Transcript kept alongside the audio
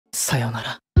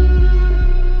sayonara.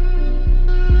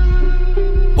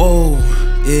 Whoa,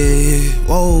 yeah,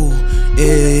 whoa,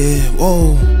 yeah,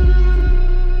 whoa,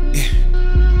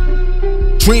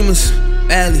 yeah. Dreamers,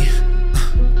 Valley,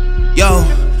 yo.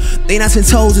 They not 10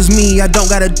 toes as me, I don't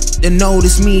gotta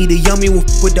notice me. The young me will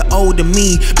with the older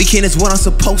me. Bikini is what I'm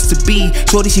supposed to be.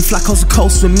 Shorty, she fly coast to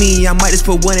coast with me. I might just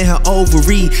put one in her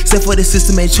ovary. Except for the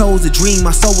system ain't chose a dream.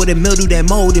 My soul with a mildew that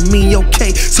molded me,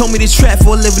 okay. Told me to trap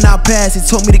for a living, I'll pass. It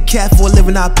told me to cat for a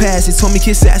living, I'll pass. It told me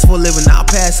kiss ass for a living, I'll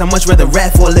pass. I much rather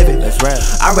rap for a living. That's right.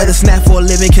 I'd rather snap for a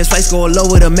living. Catch flights, go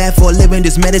low with a mat for a living.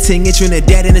 Just meditating, entering the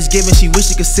dead and it's giving. She wish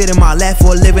she could sit in my lap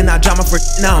for a living. I drop my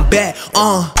first, now I'm back,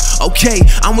 okay.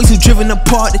 I'm way too driven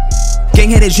apart. Gang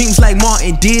had their dreams like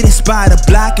Martin did. Inspire the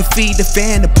block and feed the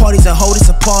fan. The party's a whole, it's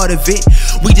a part of it.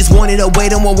 We just wanted a way,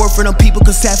 don't want work for them people.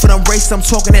 Cause half of them race, I'm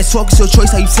talking that talk, it's your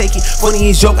choice how you take it. Funny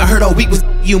and joke, I heard all week was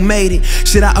you made it.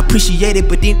 Should I appreciate it,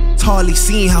 but then it's hardly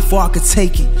seeing how far I could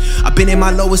take it. I've been in my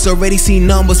lowest, already seen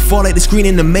numbers fall like the screen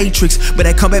in the Matrix. But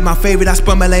that come back my favorite, I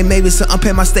spun my lane Mavis to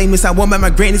unpack my statements. I want my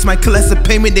grandness, my collect a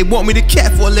payment. They want me to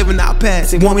cat for a living, I'll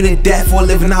pass. They want me to dad for a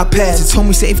living, I'll pass. They told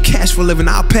me save cash for a living,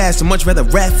 I'll pass. I'd much rather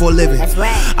rap for a living. That's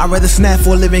right. I'd rather snap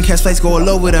for a living, catch flights, go all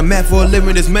over the map for a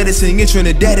living. This medicine, entering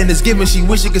the dead and it's giving. She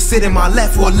wish she could sit in my lap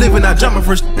for a living. I drop my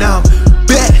first, now I'm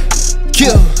back.